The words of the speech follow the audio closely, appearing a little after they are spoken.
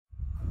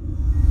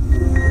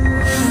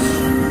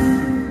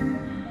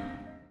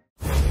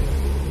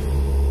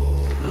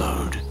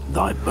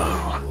thy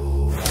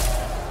bow,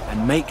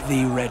 and make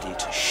thee ready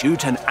to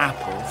shoot an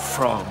apple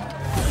from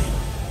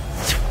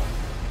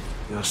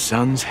your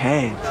son's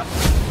head.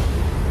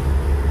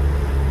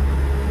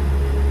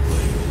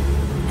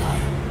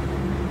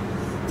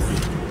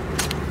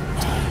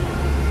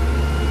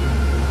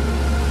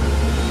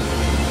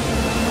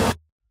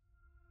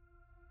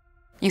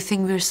 You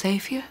think we're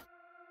safe here?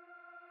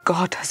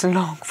 God has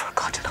long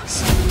forgotten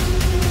us.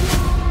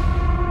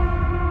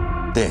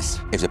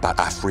 This is about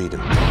our freedom,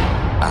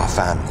 our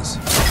families.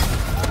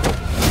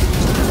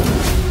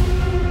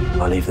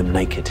 I leave them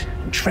naked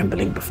and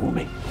trembling before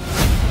me.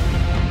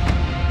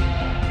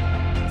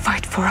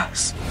 Fight for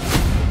us.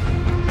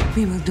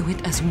 We will do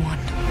it as one.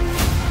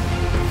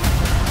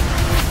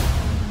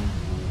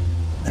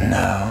 And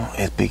now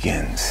it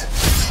begins.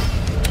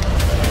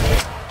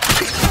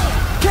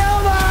 Kill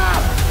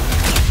them!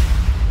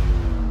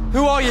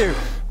 Who are you?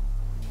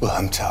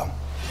 Wilhelm Tell.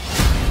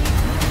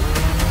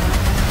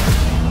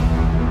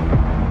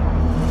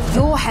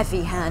 Your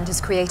heavy hand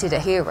has created a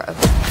hero.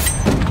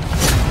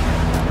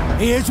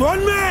 He is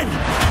one man!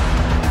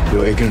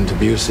 Your ignorant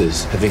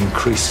abuses have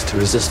increased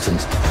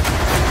resistance.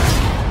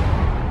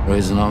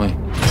 Raise an army.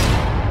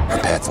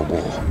 Prepare for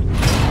war.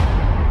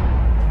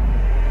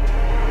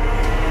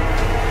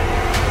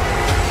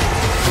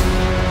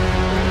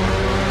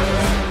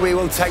 We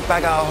will take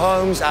back our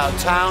homes, our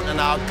town, and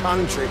our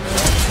country.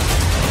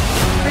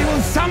 We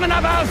will summon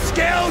up our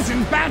skills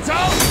in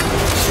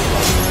battle!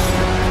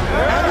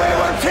 And we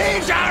will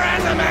teach our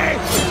enemy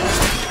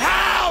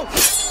how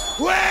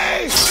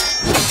we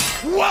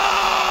war!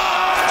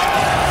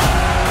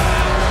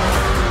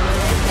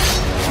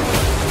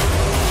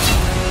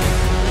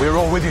 We're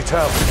all with you,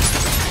 Tell.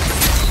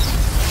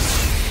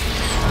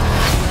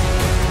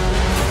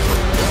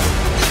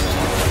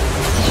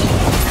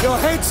 Your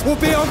heads will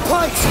be on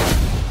pikes!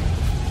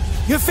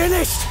 You're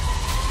finished!